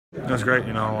It was great,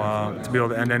 to be able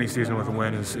to end any season with a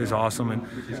win is awesome, and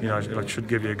it should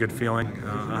give you a good feeling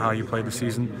how you played the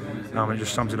season. It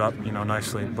just sums it up,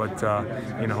 nicely. But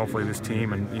hopefully this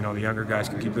team and the younger guys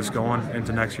can keep this going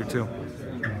into next year too.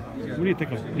 What do you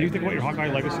think of? Do you think about your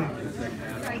Hawkeye legacy?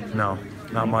 No,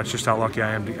 not much. Just how lucky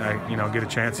I am to get a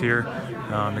chance here.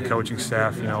 The coaching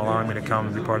staff, allowing me to come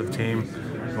and be part of the team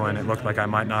when it looked like I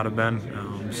might not have been.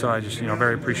 So I just,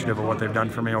 very appreciative of what they've done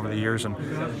for me over the years and,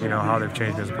 how they've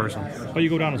changed me as a person. But you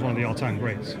go down as one of the all-time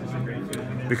greats.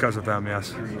 Because of them,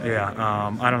 yes. Yeah,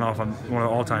 I don't know if I'm one of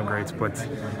the all-time greats, but,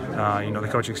 the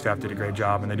coaching staff did a great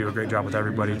job, and they do a great job with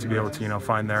everybody to be able to,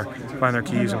 find their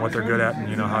keys and what they're good at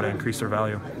and, how to increase their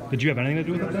value. Did you have anything to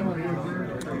do with it then?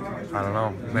 I don't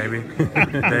know, maybe.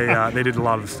 They did a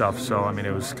lot of the stuff. So,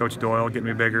 it was Coach Doyle getting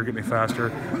me bigger, getting me faster,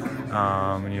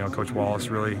 and, Coach Wallace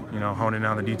really, honing in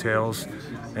on the details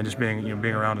and just being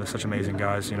around with such amazing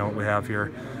guys, what we have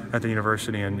here at the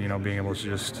university and, being able to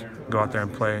just go out there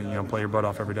and play your butt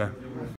off every day.